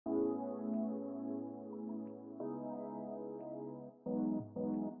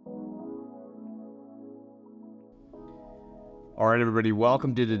All right, everybody,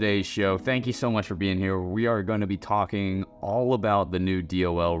 welcome to today's show. Thank you so much for being here. We are going to be talking all about the new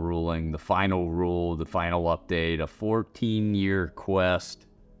DOL ruling, the final rule, the final update. A 14-year quest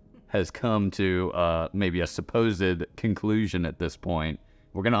has come to maybe a supposed conclusion at this point.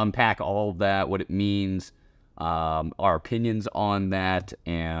 We're going to unpack all of that, what it means, our opinions on that,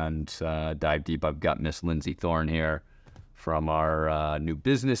 and dive deep. I've got Miss Lindsey Thorn here from our new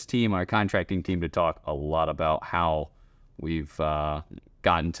business team, our contracting team, to talk a lot about how we've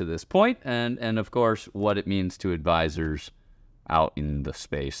gotten to this point, and of course, what it means to advisors out in the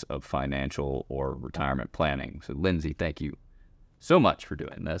space of financial or retirement planning. So, Lindsey, thank you so much for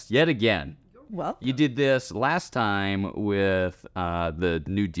doing this yet again. Well, you did this last time with the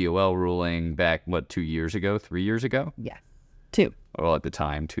new DOL ruling back, 2 years ago, 3 years ago? Yes, 2. Well, at the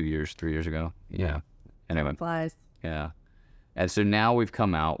time, 2 years, 3 years ago. Yeah. Anyway. Flies. Yeah. And so now we've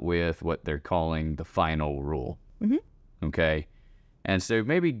come out with what they're calling the final rule. Mm-hmm. Okay. And so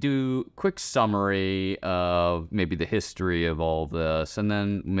maybe do a quick summary of maybe the history of all this, and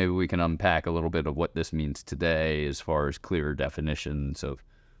then maybe we can unpack a little bit of what this means today as far as clearer definitions of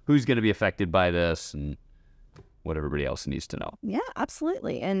who's going to be affected by this and what everybody else needs to know. Yeah,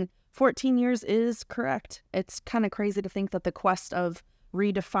 absolutely. And 14 years is correct. It's kind of crazy to think that the quest of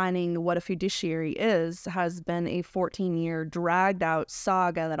redefining what a fiduciary is has been a 14-year dragged out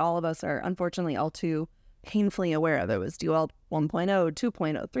saga that all of us are unfortunately all too painfully aware of. It was DOL 1.0,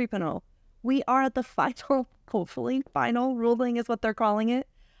 2.0, 3.0. We are at the final, hopefully final ruling is what they're calling it.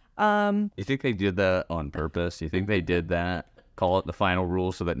 You think they did that on purpose? You think they did that? Call it the final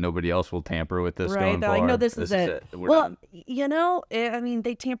rule so that nobody else will tamper with this going They're forward? like, no, this is it. Well, done. I mean,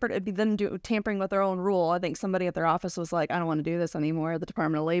 they tampered. It'd be them tampering with their own rule. I think somebody at their office was like, I don't want to do this anymore. The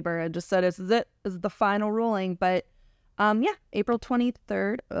Department of Labor had just said, this is it. This is the final ruling. But April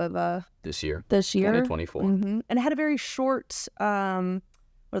 23rd of this year, 2024. Mm-hmm. And it had a very short,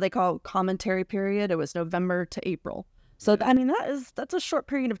 what they call commentary period. It was November to April. So, I mean, that's a short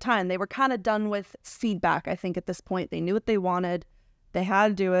period of time. They were kind of done with feedback, I think, at this point. They knew what they wanted. They had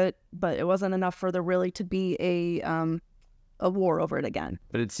to do it, but it wasn't enough for there really to be a war over it again.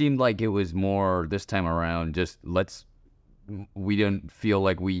 But it seemed like it was more this time around, we didn't feel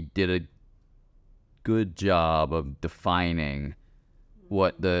like we did a good job of defining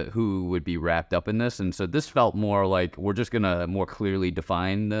who would be wrapped up in this. And so this felt more like we're just going to more clearly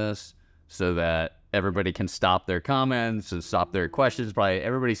define this so that everybody can stop their comments and stop their questions. Probably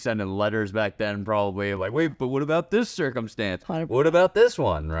everybody sending letters back then, probably like, wait, but what about this circumstance? 100%. What about this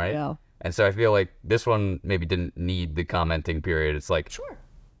one, right? Yeah. And so I feel like this one maybe didn't need the commenting period. It's like, sure,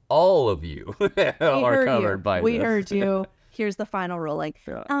 all of you are covered by this. We heard you. Here's the final ruling.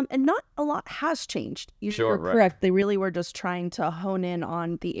 Sure. And not a lot has changed. You're right. correct. They really were just trying to hone in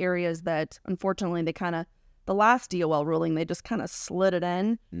on the areas that, unfortunately, the last DOL ruling, they just kind of slid it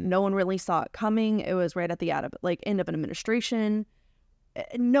in. No one really saw it coming. It was right at the end of an administration.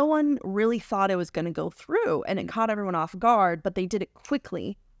 No one really thought it was going to go through, and it caught everyone off guard, but they did it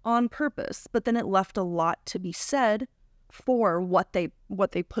quickly on purpose. But then it left a lot to be said for what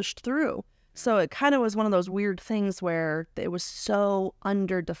they pushed through. So it kind of was one of those weird things where it was so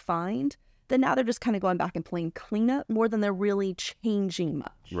underdefined that now they're just kind of going back and playing cleanup more than they're really changing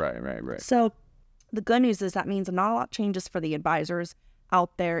much. Right. So the good news is that means not a lot changes for the advisors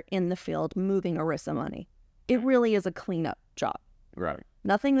out there in the field moving ERISA money. It really is a cleanup job. Right.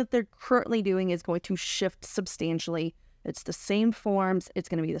 Nothing that they're currently doing is going to shift substantially. It's the same forms. It's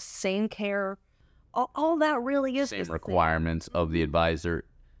going to be the same care. All that really is same requirements of the advisor.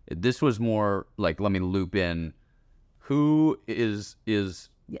 This was more like, let me loop in who is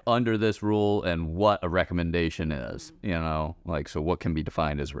under this rule and what a recommendation is, so what can be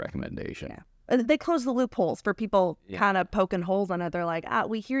defined as a recommendation. Yeah. They close the loopholes for people kind of poking holes on it. They're like,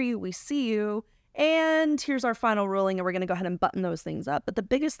 we hear you, we see you, and here's our final ruling, and we're going to go ahead and button those things up. But the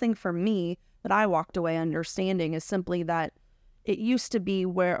biggest thing for me that I walked away understanding is simply that it used to be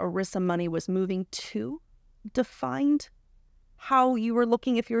where ERISA money was moving to defined how you were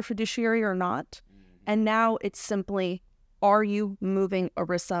looking if you're a fiduciary or not. And now it's simply, are you moving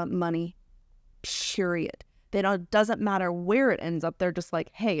ERISA money, period. It doesn't matter where it ends up. They're just like,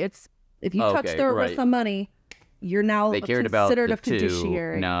 hey, if you touch their ERISA money, you're now considered a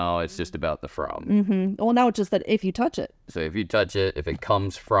fiduciary. No, it's just about the from. Mm-hmm. Well, now it's just that if you touch it. So if you touch it, if it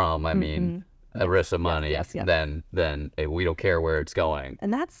comes from, ERISA money, then we don't care where it's going.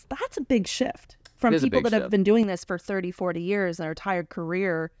 And that's a big shift. From people that have been doing this for 30, 40 years, their entire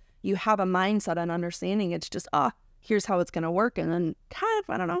career, you have a mindset and understanding. It's just, here's how it's going to work. And then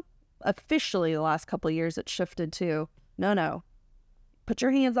officially the last couple of years, it shifted to, no, put your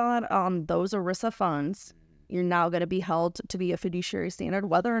hands on those ERISA funds. you're now going to be held to be a fiduciary standard,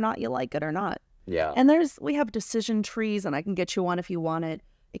 whether or not you like it or not. Yeah. And we have decision trees, and I can get you one if you want it,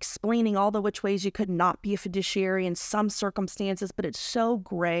 explaining all the which ways you could not be a fiduciary in some circumstances, but it's so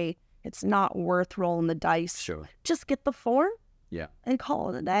gray. It's not worth rolling the dice. Sure. Just get the form. Yeah. And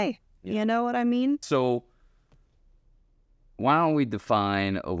call it a day. Yeah. You know what I mean? So why don't we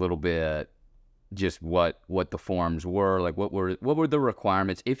define a little bit just what the forms were, like what were the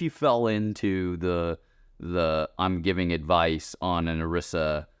requirements if you fell into the I'm giving advice on an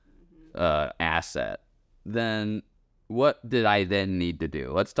ERISA asset, then what did I then need to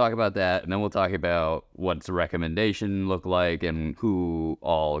do? Let's talk about that, and then we'll talk about what's the recommendation look like and who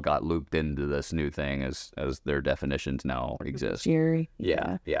all got looped into this new thing as their definitions now exist. Fiduciary.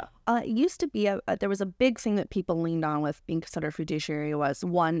 Yeah. It used to be, there was a big thing that people leaned on with being considered fiduciary was,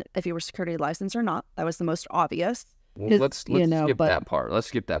 one, if you were security licensed or not. That was the most obvious. Well, let's skip that part. Let's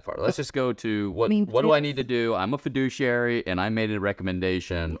skip that part. Let's just go to what do I need to do? I'm a fiduciary, and I made a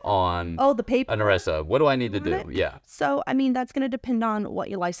recommendation on the paper an ERISA. What do I need to do? Yeah. So, I mean, that's going to depend on what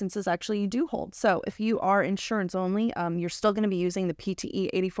your licenses actually do hold. So, if you are insurance only, you're still going to be using the PTE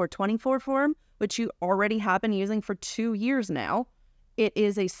 8424 form, which you already have been using for 2 years now. It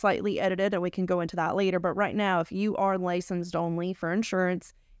is a slightly edited, and we can go into that later. But right now, if you are licensed only for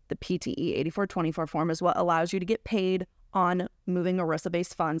insurance, the PTE 8424 form is what allows you to get paid on moving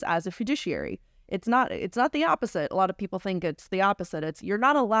ERISA-based funds as a fiduciary. It's not the opposite. A lot of people think it's the opposite. It's you're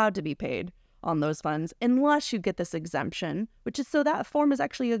not allowed to be paid on those funds unless you get this exemption, which is so that form is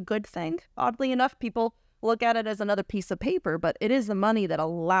actually a good thing. Oddly enough, people look at it as another piece of paper, but it is the money that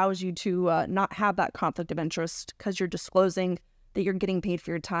allows you to not have that conflict of interest because you're disclosing that you're getting paid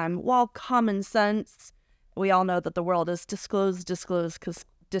for your time. While common sense, we all know that the world is disclose,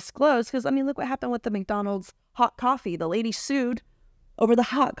 because, I mean, look what happened with the McDonald's hot coffee. The lady sued over the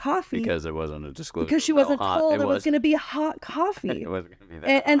hot coffee. Because it wasn't a disclosure. Because she wasn't told it was going to be a hot coffee. It wasn't going to be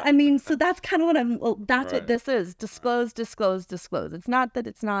that and I mean, so that's kind of that's what this is. Disclose. It's not that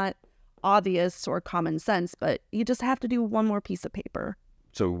it's not obvious or common sense, but you just have to do one more piece of paper.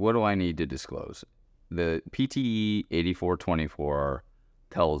 So what do I need to disclose? The PTE 8424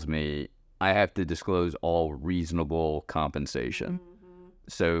 tells me I have to disclose all reasonable compensation. Mm-hmm.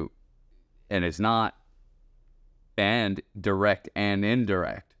 So, and it's not and direct and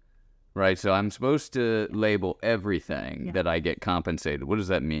indirect, right? So I'm supposed to label everything that I get compensated. What does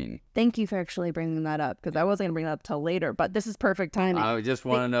that mean? Thank you for actually bringing that up, because I wasn't going to bring that up till later, but this is perfect timing. I just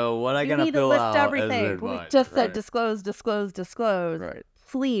want to know what I got to fill out. You need to list everything. We just said disclose. Right.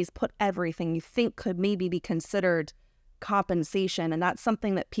 Please put everything you think could maybe be considered compensation, and that's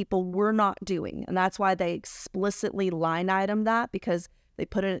something that people were not doing, and that's why they explicitly line item that, because they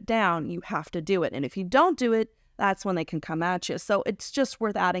put it down, you have to do it. And if you don't do it, that's when they can come at you. So it's just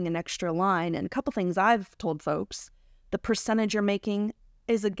worth adding an extra line. And a couple things I've told folks, the percentage you're making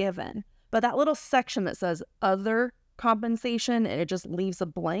is a given. But that little section that says other compensation, and it just leaves a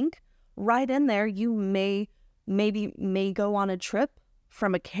blank, right in there, you may go on a trip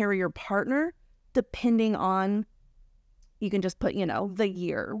from a carrier partner, depending on, you can just put, the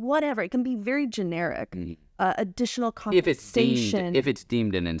year, whatever. It can be very generic. Additional compensation. If it's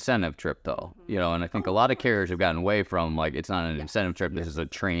deemed an incentive trip, though, and I think a lot of carriers have gotten away from, like, it's not an incentive trip. This is a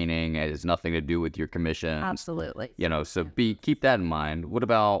training. It has nothing to do with your commission. Absolutely. So keep that in mind. What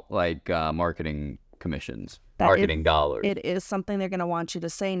about, like, marketing commissions, marketing dollars? It is something they're going to want you to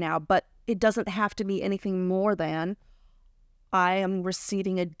say now, but it doesn't have to be anything more than I am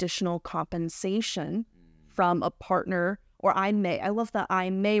receiving additional compensation from a partner. Or I love that I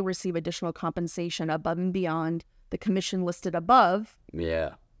may receive additional compensation above and beyond the commission listed above.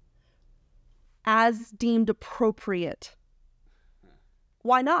 Yeah. As deemed appropriate.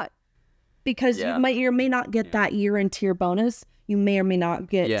 Why not? Because you may not get that year into your bonus. You may or may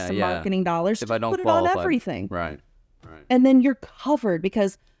not get some marketing dollars. If I don't put qualify. It on everything. Right. And then you're covered,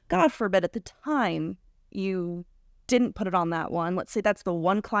 because God forbid at the time you didn't put it on that one. Let's say that's the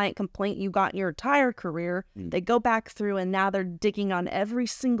one client complaint you got in your entire career. They go back through and now they're digging on every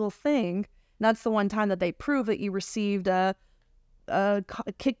single thing. And that's the one time that they prove that you received a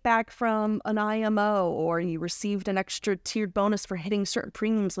kickback from an IMO, or you received an extra tiered bonus for hitting certain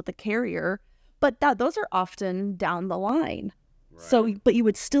premiums with the carrier. But those are often down the line. Right. So, but you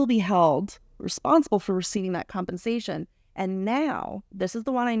would still be held responsible for receiving that compensation. And now, this is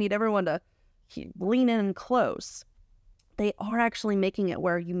the one I need everyone to lean in close. They are actually making it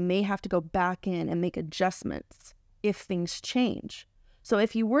where you may have to go back in and make adjustments if things change. So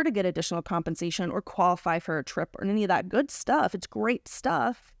if you were to get additional compensation or qualify for a trip or any of that good stuff, it's great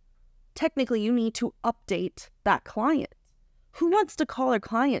stuff. Technically, you need to update that client. Who wants to call their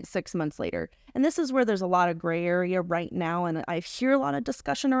client 6 months later? And this is where there's a lot of gray area right now, and I hear a lot of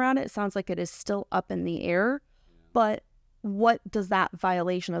discussion around it. It sounds like it is still up in the air, but what does that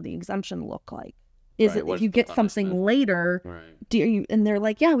violation of the exemption look like? Is it if you get something later, and they're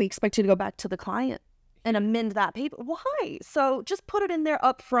like, yeah, we expect you to go back to the client and amend that paper. Why? So just put it in there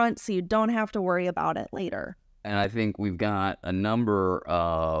up front so you don't have to worry about it later. And I think we've got a number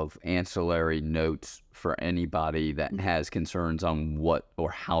of ancillary notes for anybody that has concerns on what or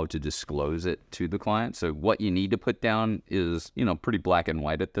how to disclose it to the client. So what you need to put down is, pretty black and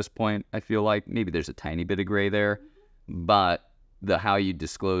white at this point. I feel like maybe there's a tiny bit of gray there, but the how you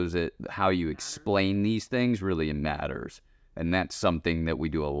disclose it, how you explain these things really matters. And that's something that we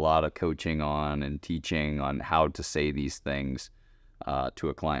do a lot of coaching on and teaching on how to say these things to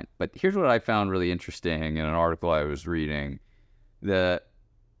a client. But here's what I found really interesting in an article I was reading. In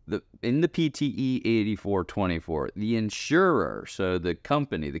the PTE 8424, the insurer, so the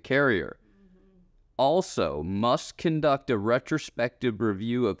company, the carrier, also must conduct a retrospective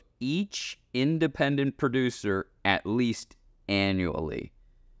review of each independent producer at least annually.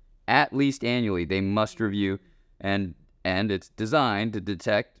 At least annually, they must review, and it's designed to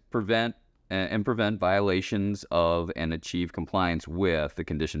detect, prevent violations of and achieve compliance with the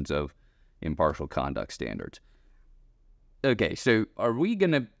conditions of impartial conduct standards. Okay, so we're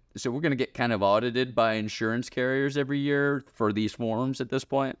gonna get kind of audited by insurance carriers every year for these forms at this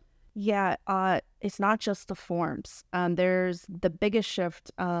point? Yeah, it's not just the forms. There's the biggest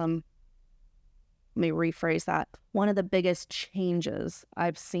shift. Let me rephrase that. One of the biggest changes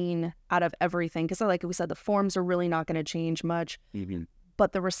I've seen out of everything, because like we said, the forms are really not going to change much,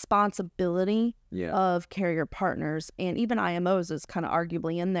 but the responsibility of carrier partners and even IMOs is kind of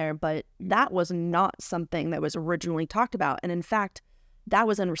arguably in there, but that was not something that was originally talked about. And in fact, that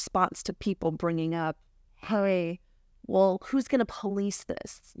was in response to people bringing up, hey, well, who's going to police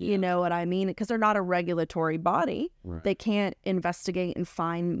this? You know what I mean? Because they're not a regulatory body. Right. They can't investigate and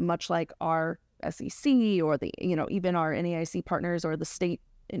find, much like our SEC or the, even our NAIC partners or the state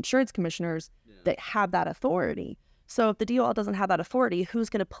insurance commissioners that have that authority. So if the DOL doesn't have that authority, who's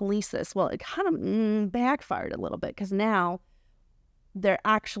going to police this? Well, it kind of backfired a little bit, because now they're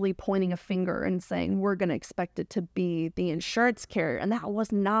actually pointing a finger and saying, we're going to expect it to be the insurance carrier. And that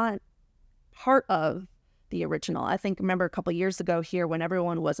was not part of the original. I think, remember a couple of years ago here when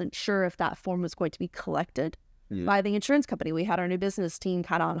everyone wasn't sure if that form was going to be collected by the insurance company, we had our new business team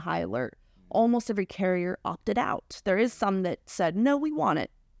kind of on high alert. Almost every carrier opted out. There is some that said, no, we want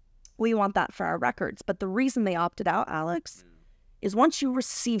it. We want that for our records. But the reason they opted out, Alex, is once you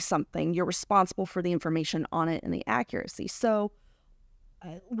receive something, you're responsible for the information on it and the accuracy. So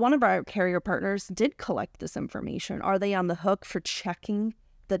one of our carrier partners did collect this information. Are they on the hook for checking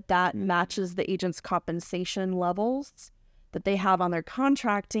that matches the agent's compensation levels that they have on their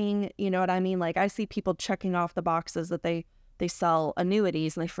contracting? You know what I mean? Like, I see people checking off the boxes that they sell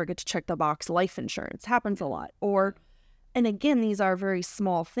annuities and they forget to check the box life insurance. Happens a lot. And again, these are very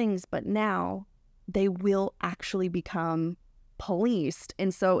small things, but now they will actually become policed.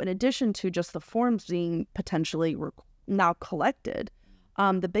 And so in addition to just the forms being potentially now collected,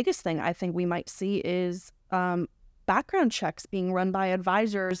 the biggest thing I think we might see is background checks being run by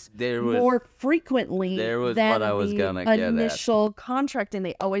advisors more frequently than the initial contracting.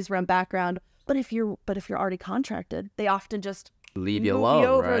 They always run background. But if you're already contracted, they often just leave you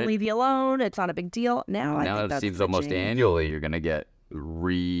alone, right? Leave you alone. It's not a big deal. Now I think it seems almost annually you're going to get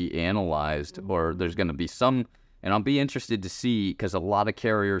reanalyzed, or there's going to be some. And I'll be interested to see, because a lot of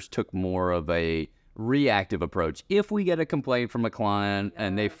carriers took more of a reactive approach. If we get a complaint from a client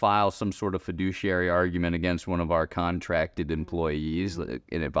and they file some sort of fiduciary argument against one of our contracted employees, an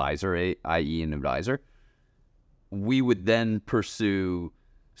advisor, i.e. an advisor, we would then pursue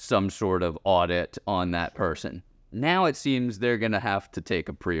some sort of audit on that person. Now it seems they're going to have to take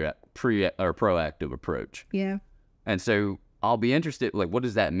a proactive approach. Yeah. And so I'll be interested, like, what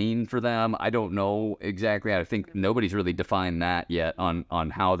does that mean for them? I don't know exactly. I think nobody's really defined that yet on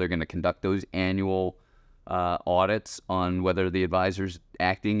how they're going to conduct those annual audits on whether the advisor's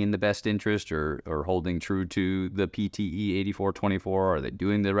acting in the best interest or holding true to the PTE 8424. Are they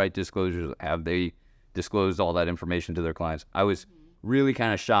doing the right disclosures? Have they disclosed all that information to their clients? I was really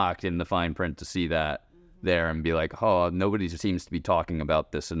kind of shocked in the fine print to see that there and be like, oh, nobody seems to be talking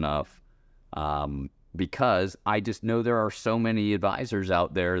about this enough. Because I just know there are so many advisors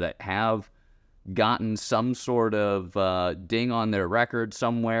out there that have gotten some sort of ding on their record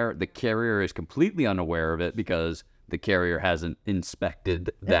somewhere. The carrier is completely unaware of it because the carrier hasn't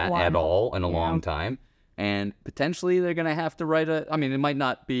inspected that at all in a long time. And potentially they're going to have to write it might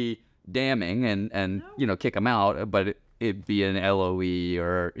not be damning and kick them out, but it be an LOE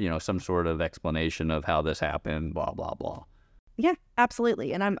or, you know, some sort of explanation of how this happened, blah, blah, blah. Yeah,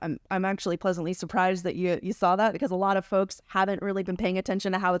 absolutely. And I'm actually pleasantly surprised that you saw that, because a lot of folks haven't really been paying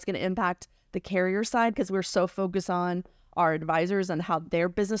attention to how it's going to impact the carrier side, because we're so focused on our advisors and how their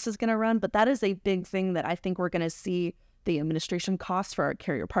business is going to run. But that is a big thing that I think we're going to see the administration costs for our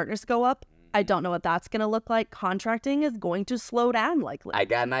carrier partners go up. I don't know what that's going to look like. Contracting is going to slow down likely. I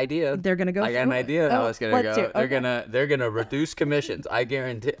got an idea. They're going to go. I got an idea how it's going to go. They're gonna reduce commissions. I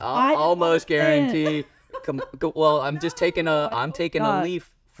guarantee. I almost guarantee. Well, I'm taking a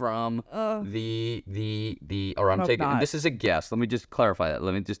leaf from and this is a guess. Let me just clarify that.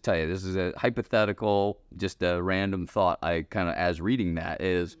 Let me just tell you, this is a hypothetical, just a random thought. I kind of, as reading that,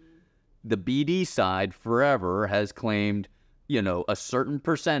 is the BD side forever has claimed, you know, a certain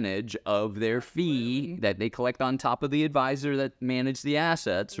percentage of their fee that they collect on top of the advisor that managed the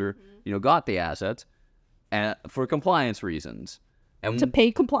assets or, you know, got the assets, for compliance reasons. And to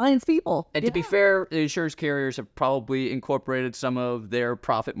pay compliance people. And to be fair, the insurance carriers have probably incorporated some of their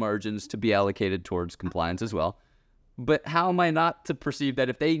profit margins to be allocated towards compliance as well. But how am I not to perceive that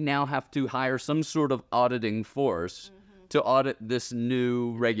if they now have to hire some sort of auditing force to audit this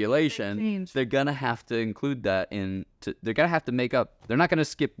new regulation, they're going to have to include that they're going to have to make up, they're not going to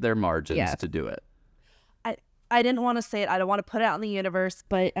skip their margins to do it. I didn't want to say it. I don't want to put it out in the universe,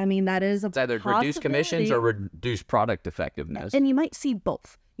 but I mean, that is a possibility. It's either reduce commissions or reduce product effectiveness. And you might see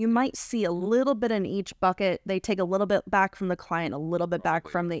both. You might see a little bit in each bucket. They take a little bit back from the client, a little bit back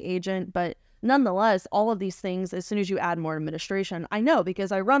from the agent. But nonetheless, all of these things, as soon as you add more administration, I know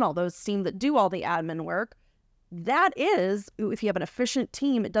because I run all those teams that do all the admin work. That is, if you have an efficient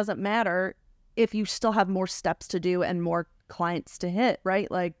team, it doesn't matter if you still have more steps to do and more clients to hit,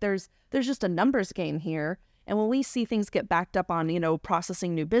 right? Like there's just a numbers game here. And when we see things get backed up on, you know,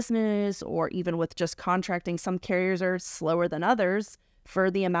 processing new business or even with just contracting, some carriers are slower than others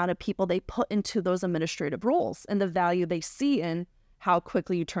for the amount of people they put into those administrative roles and the value they see in how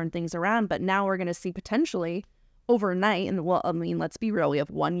quickly you turn things around. But now we're going to see potentially overnight, and well, I mean, let's be real, we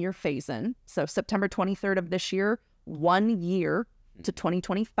have 1 year phase in. So September 23rd of this year, 1 year to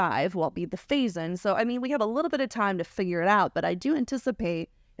 2025 will be the phase in. So, I mean, we have a little bit of time to figure it out, but I do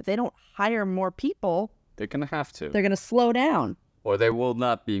anticipate if they don't hire more people, they're going to have to. They're going to slow down. Or they will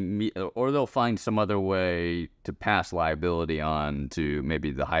not be, or they'll find some other way to pass liability on to maybe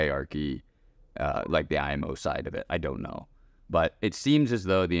the hierarchy, like the IMO side of it. I don't know. But it seems as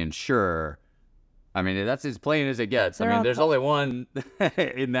though the insurer, I mean, that's as plain as it gets. I mean, there's only one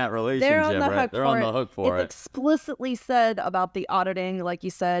in that relationship, right? They're on the hook for it. It's explicitly said about the auditing, like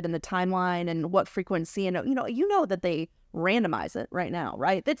you said, and the timeline and what frequency. And, you know that they randomize it right now,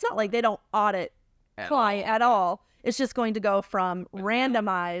 right? It's not like they don't audit client at all. It's just going to go from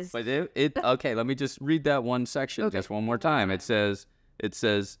randomized. But okay, let me just read that one section just one more time. It says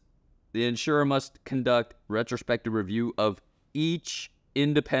the insurer must conduct retrospective review of each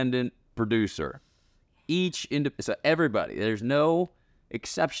independent producer. So everybody. There's no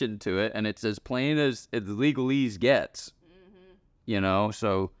exception to it, and it's as plain as legalese gets. You know,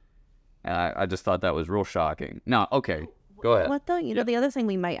 so I just thought that was real shocking. Now, okay. Go ahead. What though? The other thing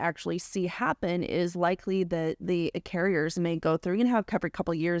we might actually see happen is likely that the carriers may go through, how every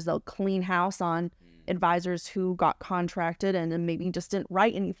couple of years they'll clean house on advisors who got contracted and then maybe just didn't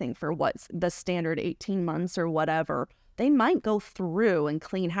write anything for what's the standard 18 months or whatever. They might go through and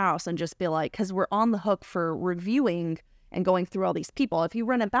clean house and just be like, because we're on the hook for reviewing and going through all these people. If you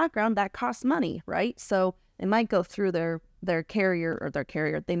run a background, that costs money, right? So they might go through their carrier,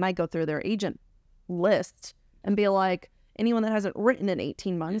 they might go through their agent list and be like, anyone that hasn't written in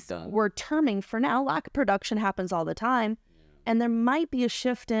 18 months, we're terming for now. Lack of production happens all the time. And there might be a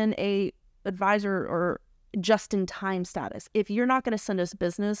shift in a advisor or just-in-time status. If you're not going to send us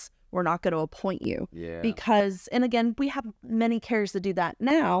business, we're not going to appoint you. Because, and again, we have many carriers that do that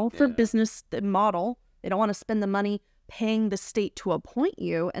now for business model. They don't want to spend the money paying the state to appoint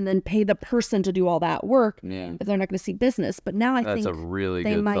you and then pay the person to do all that work if they're not going to see business. But now I think a really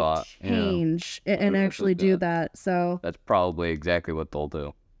they good might thought. change and actually do that. So that's probably exactly what they'll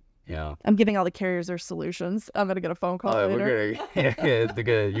do. Yeah. I'm giving all the carriers their solutions. I'm going to get a phone call later.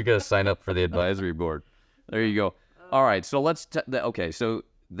 You got to sign up for the advisory board. There you go. All right. So let's, so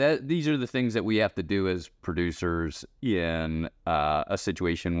these are the things that we have to do as producers in a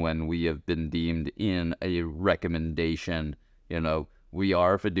situation when we have been deemed in a recommendation. We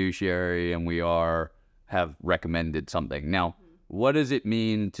are a fiduciary and we have recommended something. Now, what does it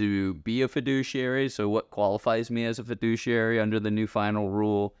mean to be a fiduciary? So what qualifies me as a fiduciary under the new final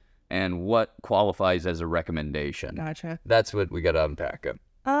rule, and what qualifies as a recommendation? Gotcha. That's what we got to unpack.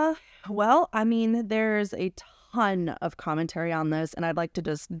 Well, I mean, there's a ton of commentary on this, and I'd like to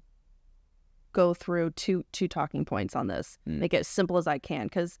just go through two talking points on this. Make it as simple as I can,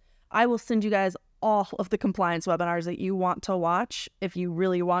 because I will send you guys all of the compliance webinars that you want to watch if you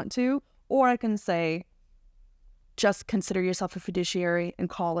really want to, or I can say, just consider yourself a fiduciary and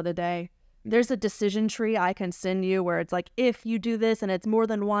call it a day. There's a decision tree I can send you where it's like, if you do this and it's more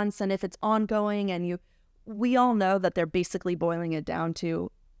than once and if it's ongoing, and we all know that they're basically boiling it down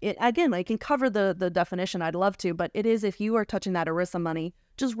to it. Again, I can cover the definition. I'd love to, but it is, if you are touching that ERISA money,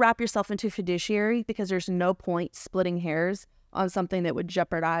 just wrap yourself into fiduciary, because there's no point splitting hairs on something that would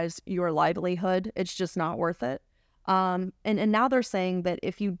jeopardize your livelihood. It's just not worth it. And now they're saying that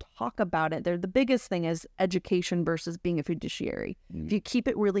if you talk about it, the biggest thing is education versus being a fiduciary. If you keep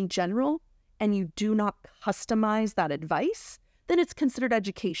it really general and you do not customize that advice, then it's considered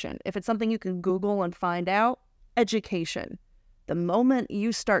education. If it's something you can Google and find out, education. The moment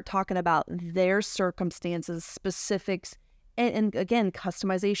you start talking about their circumstances, specifics, and again,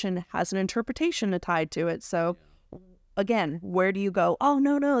 customization has an interpretation tied to it. So again, where do you go? Oh,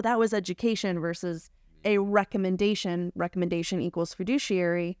 no, that was education versus a recommendation. Recommendation equals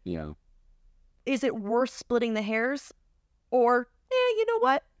fiduciary. Yeah. Is it worth splitting the hairs? Or, you know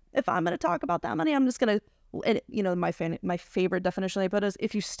what? If I'm going to talk about that money, I'm just going to, my favorite definition they put is,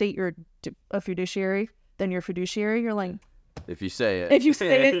 if you state you're a fiduciary, then you're a fiduciary. You're like, if you say it. If you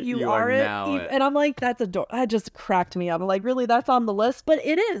say it, you are it. Now it. And I'm like, that's that just cracked me up. I'm like, really? That's on the list? But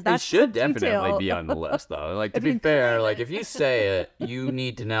it is. That's it should definitely be on the list, though. Like, to be fair, like, if you say it, you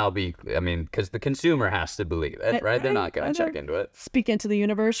need to now be, because the consumer has to believe it, right? They're not going to check into it. Speak into the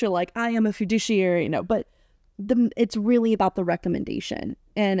universe. You're like, I am a fiduciary. No, but it's really about the recommendation.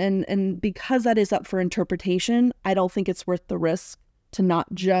 And because that is up for interpretation, I don't think it's worth the risk to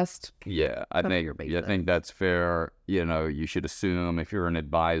not just I think that's fair. You should assume, if you're an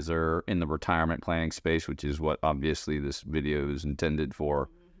advisor in the retirement planning space, which is what obviously this video is intended for,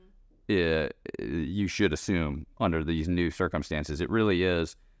 you should assume under these new circumstances, it really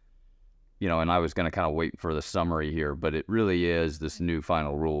is, and I was going to kind of wait for the summary here, but it really is, this new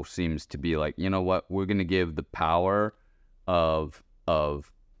final rule seems to be like, you know what, we're going to give the power to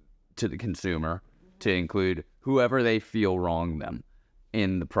the consumer to include whoever they feel wronged them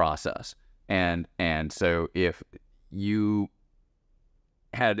in the process. And so if you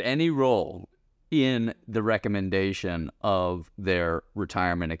had any role in the recommendation of their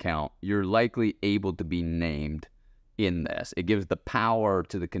retirement account, you're likely able to be named in this. It gives the power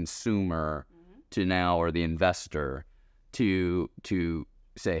to the consumer to now, or the investor, to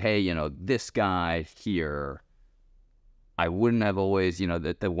say, hey, this guy here, I wouldn't have always,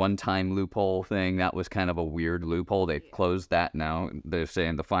 the one-time loophole thing, that was kind of a weird loophole. They've closed that now. They're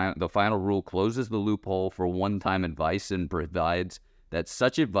saying the final rule closes the loophole for one-time advice and provides that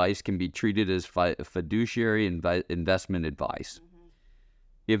such advice can be treated as fiduciary investment advice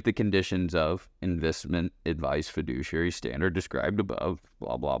if the conditions of investment advice fiduciary standard described above,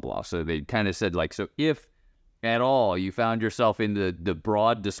 blah, blah, blah. So they kind of said, like, so if at all you found yourself in the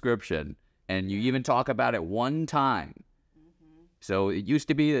broad description and you even talk about it one time. So it used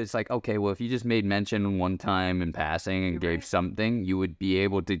to be, it's like, okay, well, if you just made mention one time in passing and gave something, you would be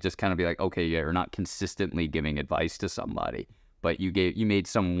able to just kind of be like, okay, you're not consistently giving advice to somebody, but you made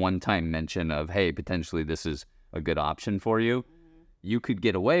some one-time mention of, hey, potentially this is a good option for you. You could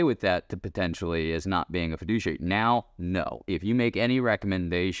get away with that to potentially as not being a fiduciary. Now, no. If you make any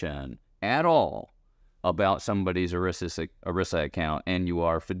recommendation at all about somebody's ERISA account and you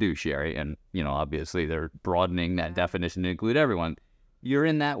are fiduciary, and, obviously they're broadening that definition to include everyone, you're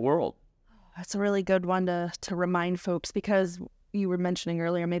in that world. That's a really good one to remind folks, because you were mentioning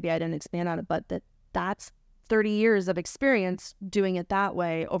earlier, maybe I didn't expand on it, but that's 30 years of experience doing it that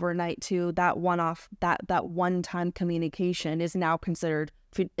way overnight to that one-off, that one-time communication is now considered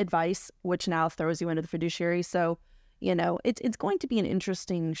advice, which now throws you into the fiduciary. So, it's going to be an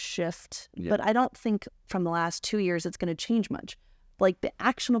interesting shift, but I don't think from the last 2 years it's going to change much. Like, the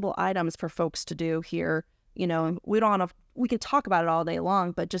actionable items for folks to do here, we could talk about it all day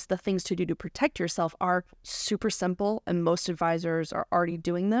long, but just the things to do to protect yourself are super simple, and most advisors are already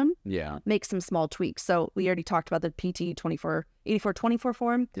doing them. Yeah. Make some small tweaks. So we already talked about the PT 8424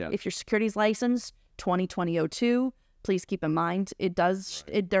 form. Yeah. If your securities license 2020-02, please keep in mind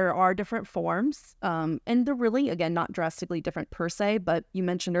there are different forms, and they're really, again, not drastically different per se, but you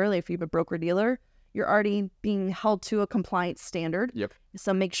mentioned earlier, if you have a broker dealer, you're already being held to a compliance standard. Yep.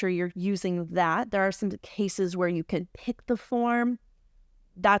 So make sure you're using that. There are some cases where you can pick the form.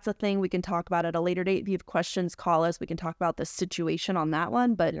 That's a thing we can talk about at a later date. If you have questions, call us. We can talk about the situation on that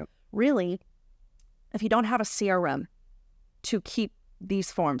one. But really, if you don't have a CRM to keep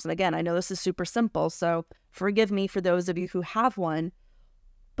these forms. And again, I know this is super simple, so forgive me for those of you who have one,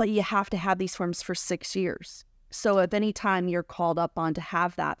 but you have to have these forms for 6 years. So if any time you're called up on to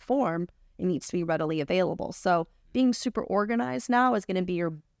have that form, it needs to be readily available. So being super organized now is going to be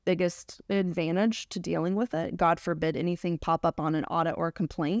your biggest advantage to dealing with it. God forbid anything pop up on an audit or a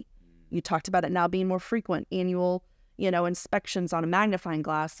complaint. You talked about it now being more frequent, annual, inspections on a magnifying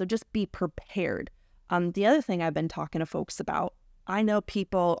glass. So just be prepared. The other thing I've been talking to folks about, I know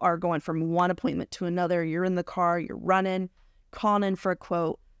people are going from one appointment to another. You're in the car, you're running, calling in for a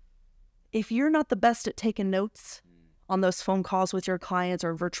quote. If you're not the best at taking notes on those phone calls with your clients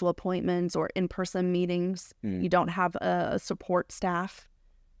or virtual appointments or in-person meetings, you don't have a support staff,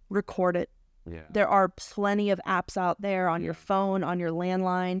 record it. Yeah. There are plenty of apps out there on your phone, on your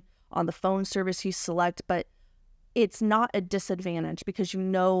landline, on the phone service you select, but it's not a disadvantage because you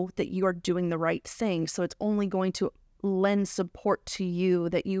know that you are doing the right thing. So it's only going to lend support to you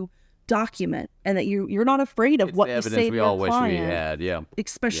that you document and that you're not afraid of what you say to your client. Wish we had, yeah.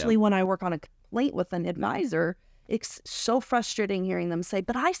 Especially when I work on a complaint with an advisor, it's so frustrating hearing them say,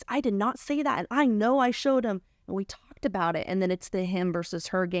 but I did not say that. And I know I showed him and we talked about it. And then it's the him versus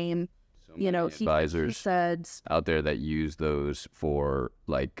her game. Advisors he said out there that use those for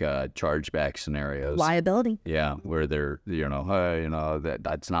like chargeback scenarios, liability. Yeah, where they're hey,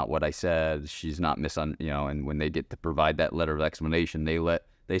 that's not what I said. She's not and when they get to provide that letter of explanation,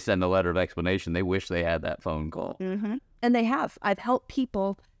 they send a letter of explanation. They wish they had that phone call. Mm-hmm. And they have. I've helped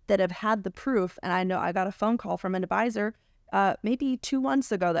people that have had the proof, and I know I got a phone call from an advisor maybe 2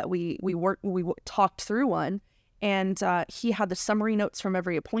 months ago that we talked through one, and he had the summary notes from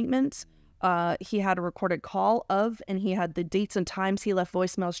every appointment. He had a recorded call and he had the dates and times he left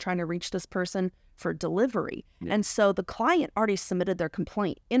voicemails trying to reach this person for delivery. Yeah. And so the client already submitted their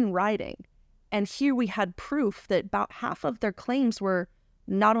complaint in writing. And here we had proof that about half of their claims were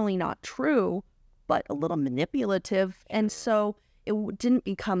not only not true, but a little manipulative. And so it didn't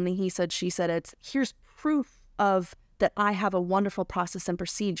become the he said, she said. It's here's proof of that I have a wonderful process and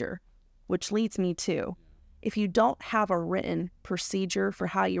procedure, which leads me to, if you don't have a written procedure for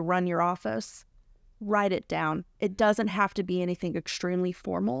how you run your office, write it down. It doesn't have to be anything extremely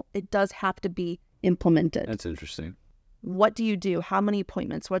formal. It does have to be implemented. That's interesting. What do you do? How many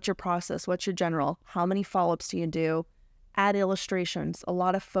appointments? What's your process? What's your general? How many follow-ups do you do? Add illustrations. A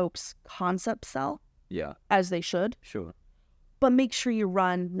lot of folks concept sell. Yeah. As they should. Sure. But make sure you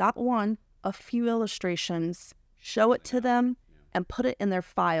run not one, a few illustrations, show it to them, and put it in their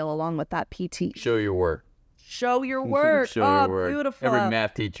file along with that PT. Show your work. Show your work. Show your work. Beautiful. Every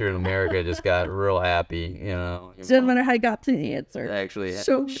math teacher in America just got real happy, Doesn't matter how you got to the answer. Actually,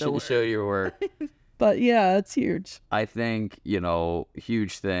 show your work. But yeah, it's huge. I think,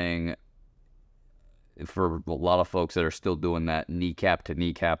 huge thing for a lot of folks that are still doing that kneecap to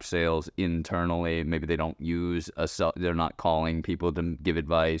kneecap sales internally. Maybe they don't they're not calling people to give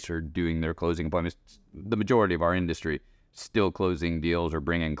advice or doing their closing appointments. The majority of our industry still closing deals or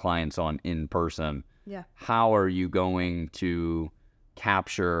bringing clients on in person. Yeah. How are you going to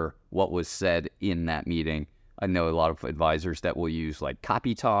capture what was said in that meeting? I know a lot of advisors that will use like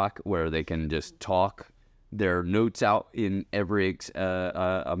copy talk, where they can just talk their notes out in every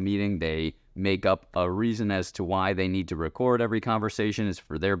a meeting. They make up a reason as to why they need to record every conversation. Is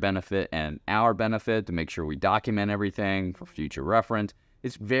for their benefit and our benefit, to make sure we document everything for future reference.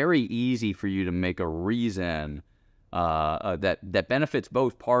 It's very easy for you to make a reason that benefits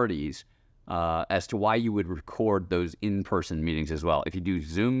both parties. As to why you would record those in-person meetings as well. If you do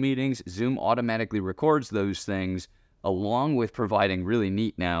Zoom meetings, Zoom automatically records those things along with providing really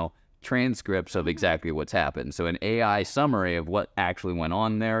neat now transcripts of exactly what's happened. So an AI summary of what actually went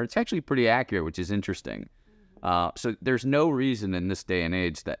on there. It's actually pretty accurate, which is interesting. So there's no reason in this day and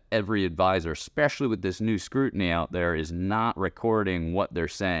age that every advisor, especially with this new scrutiny out there, is not recording what they're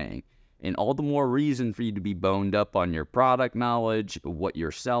saying. And all the more reason for you to be boned up on your product knowledge, what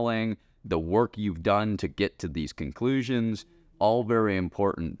you're selling, the work you've done to get to these conclusions, all very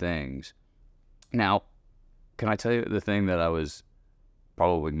important things. Now, can I tell you the thing that I was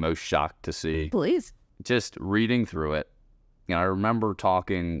probably most shocked to see? Please. Just reading through it. I remember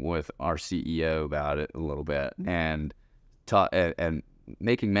talking with our CEO about it a little bit and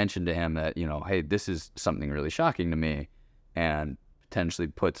making mention to him that, hey, this is something really shocking to me and potentially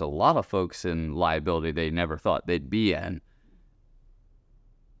puts a lot of folks in liability they never thought they'd be in.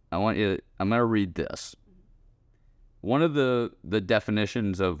 I'm going to read this. One of the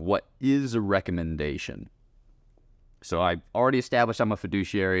definitions of what is a recommendation. So I've already established I'm a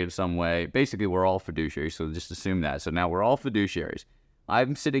fiduciary in some way. Basically, we're all fiduciaries, so just assume that. So now we're all fiduciaries.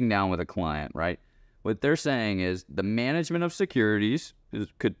 I'm sitting down with a client, right? What they're saying is the management of securities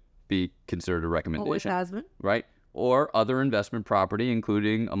could be considered a Always recommendation, has been. right? Or other investment property,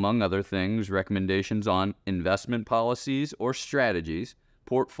 including, among other things, recommendations on investment policies or strategies,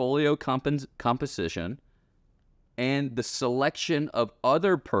 portfolio composition, and the selection of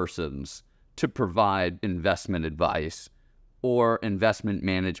other persons to provide investment advice or investment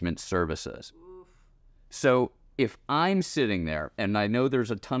management services. So if I'm sitting there, and I know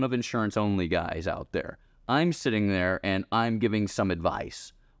there's a ton of insurance-only guys out there, I'm sitting there and I'm giving some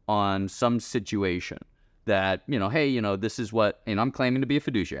advice on some situation that, hey, this is what, and I'm claiming to be a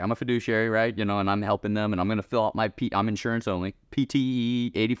fiduciary. I'm a fiduciary, right? And I'm helping them, and I'm going to fill out my, I'm insurance-only,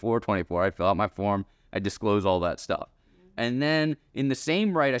 PTE 8424. I fill out my form. I disclose all that stuff. And then in the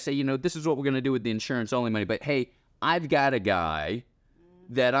same right, I say, this is what we're going to do with the insurance-only money. But, hey, I've got a guy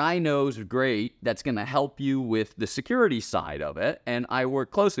that I know is great that's going to help you with the security side of it, and I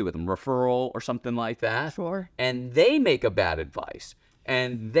work closely with them, referral or something like that. Sure. And they make a bad advice,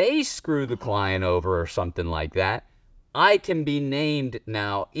 and they screw the client over or something like that. I can be named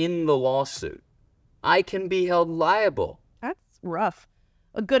now in the lawsuit. I can be held liable. That's rough.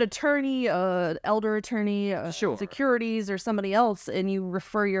 A good attorney, elder attorney, Sure. securities, or somebody else, and you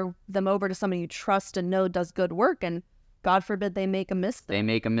refer them over to somebody you trust and know does good work, and God forbid they make a misstep. They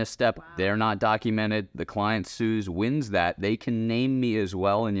make a misstep. Wow. They're not documented. The client sues, wins that. They can name me as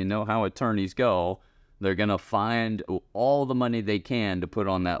well, and you know how attorneys go. They're going to find all the money they can to put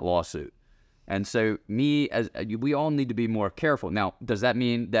on that lawsuit. And so we all need to be more careful. Now, does that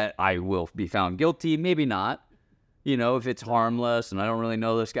mean that I will be found guilty? Maybe not. If it's harmless and I don't really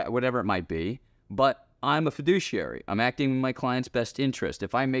know this guy, whatever it might be. But I'm a fiduciary. I'm acting in my client's best interest.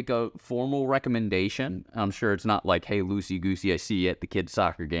 If I make a formal recommendation, I'm sure it's not like, hey, loosey-goosey, I see you at the kids'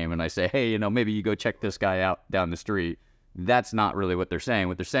 soccer game, and I say, hey, maybe you go check this guy out down the street. That's not really what they're saying.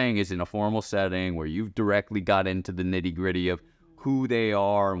 What they're saying is in a formal setting where you've directly got into the nitty-gritty of who they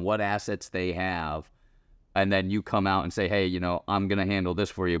are and what assets they have, and then you come out and say, hey, I'm going to handle this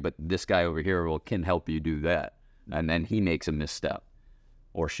for you, but this guy over here can help you do that. And then he makes a misstep,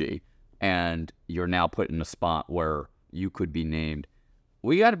 or she, and you're now put in a spot where you could be named.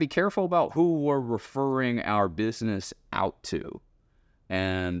 We got to be careful about who we're referring our business out to.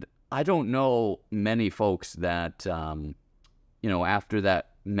 And I don't know many folks that, after that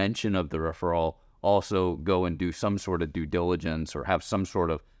mention of the referral, also go and do some sort of due diligence or have some sort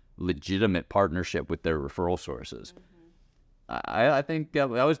of legitimate partnership with their referral sources. I think that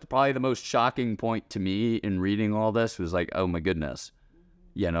was probably the most shocking point to me in reading all this was like, oh my goodness,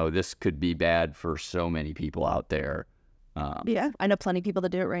 this could be bad for so many people out there. Yeah, I know plenty of people that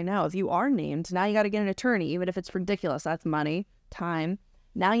do it right now. If you are named, now you got to get an attorney, even if it's ridiculous. That's money, time.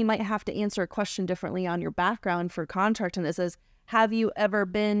 Now you might have to answer a question differently on your background for contract, and it says, have you ever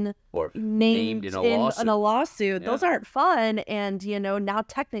been named in a lawsuit? Yeah. Those aren't fun, and now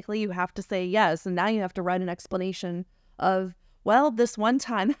technically you have to say yes, and now you have to write an explanation of, well, this one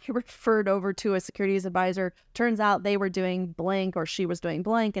time you referred over to a securities advisor, turns out they were doing blank or she was doing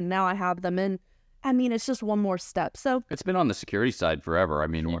blank, and now I have them in. I mean, it's just one more step. So it's been on the security side forever. I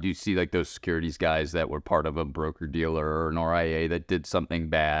mean, Sure. You do see like those securities guys that were part of a broker-dealer or an RIA that did something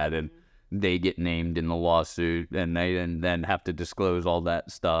bad, and they get named in the lawsuit, and they then have to disclose all that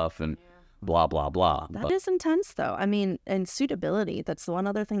stuff and blah, blah, blah. That is intense, though. I mean, and suitability, that's the one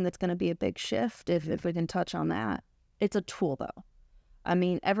other thing that's going to be a big shift if we can touch on that. It's a tool, though. I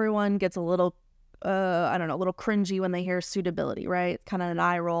mean, everyone gets a little, a little cringy when they hear suitability, right? It's kind of an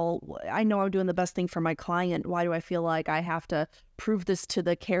eye roll. I know I'm doing the best thing for my client. Why do I feel like I have to prove this to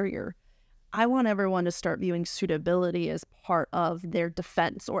the carrier? I want everyone to start viewing suitability as part of their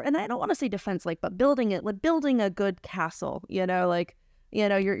defense, and I don't want to say defense, but building a good castle, you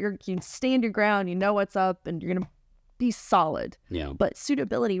stand your ground, you know what's up, and you're going to be solid. Yeah. But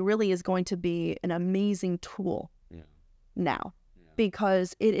suitability really is going to be an amazing tool now,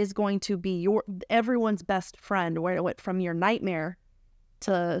 because it is going to be everyone's best friend, where it went from your nightmare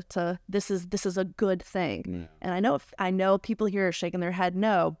to this is a good thing. Yeah. And I know people here are shaking their head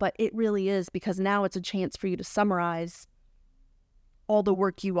no, but it really is, because now it's a chance for you to summarize all the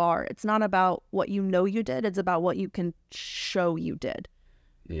work you are. It's not about what you did, it's about what you can show you did.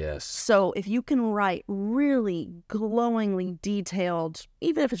 Yes. So if you can write really glowingly detailed,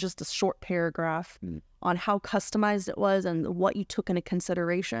 even if it's just a short paragraph on how customized it was and what you took into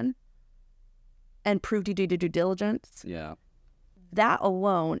consideration and proved you did due diligence, that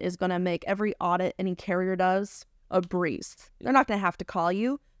alone is going to make every audit any carrier does a breeze. They're not going to have to call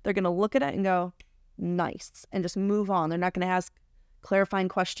you. They're going to look at it and go, nice, and just move on. They're not going to ask clarifying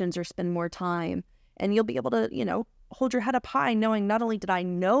questions or spend more time. And you'll be able to, hold your head up high knowing not only did I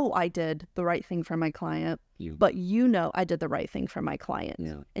know I did the right thing for my client, but you know I did the right thing for my client.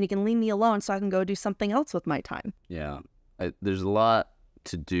 And you can leave me alone so I can go do something else with my time. There's a lot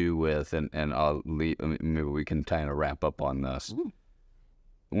to do with, and I'll leave, maybe we can kind of wrap up on this.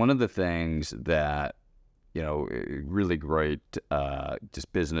 One of the things that, really great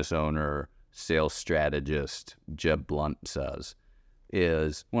just business owner, sales strategist Jeb Blunt says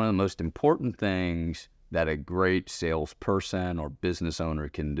is one of the most important things that a great salesperson or business owner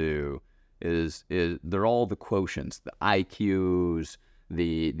can do is they're all the quotients, the IQs,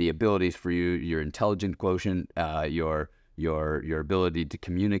 the abilities for you, your intelligence quotient, your ability to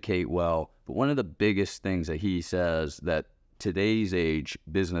communicate well. But one of the biggest things that he says that today's age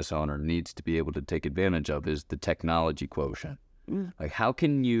business owner needs to be able to take advantage of is the technology quotient. Like, how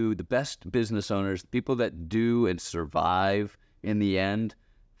can you, the best business owners, the people that do and survive in the end,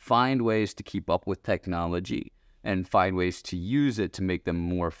 find ways to keep up with technology and find ways to use it to make them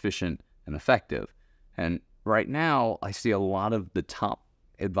more efficient and effective. And right now, I see a lot of the top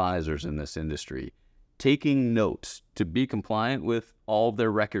advisors in this industry taking notes to be compliant with all of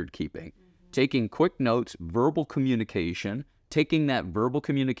their record keeping, taking quick notes, verbal communication, taking that verbal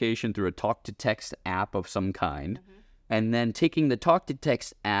communication through a talk-to-text app of some kind, and then taking the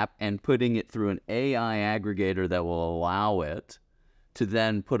talk-to-text app and putting it through an AI aggregator that will allow it to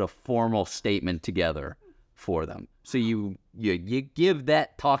then put a formal statement together for them. So you give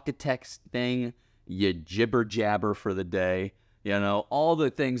that talk-to-text thing, you jibber-jabber for the day, all the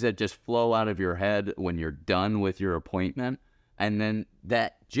things that just flow out of your head when you're done with your appointment. And then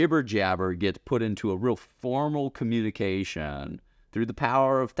that jibber-jabber gets put into a real formal communication through the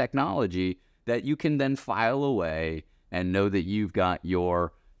power of technology that you can then file away and know that you've got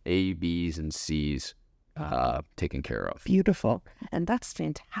your A, B's, and C's taken care of. Beautiful. And that's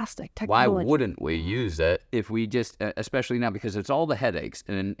fantastic. Why wouldn't we use it if we just, especially now, because it's all the headaches.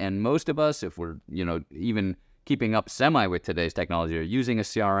 And most of us, if we're, even keeping up semi with today's technology, are using a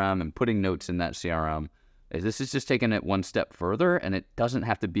CRM and putting notes in that CRM. This is just taking it one step further, and it doesn't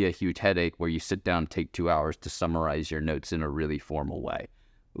have to be a huge headache where you sit down and take 2 hours to summarize your notes in a really formal way.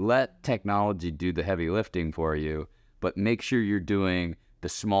 Let technology do the heavy lifting for you, but make sure you're doing the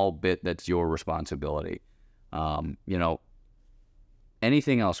small bit that's your responsibility.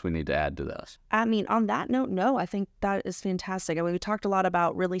 Anything else we need to add to this? I mean, on that note, no, I think that is fantastic. I mean, we talked a lot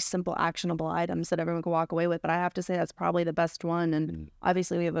about really simple, actionable items that everyone can walk away with, but I have to say that's probably the best one. And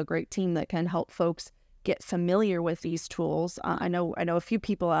obviously, we have a great team that can help folks get familiar with these tools. I know a few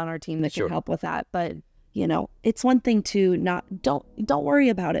people on our team that can help with that, but it's one thing to don't worry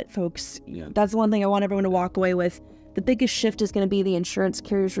about it, folks. That's one thing I want everyone to walk away with. The biggest shift is going to be the insurance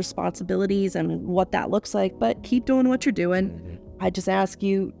carrier's responsibilities and what that looks like, but keep doing what you're doing. I just ask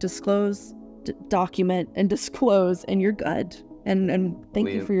you, disclose, document, and disclose, and you're good. And thank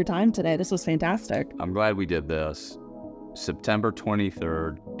you for your time today. This was fantastic. I'm glad we did this. September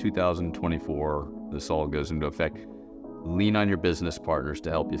 23rd, 2024, this all goes into effect. Lean on your business partners to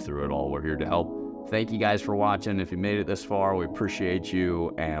help you through it all. We're here to help. Thank you guys for watching. If you made it this far, we appreciate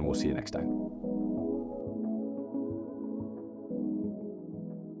you, and we'll see you next time.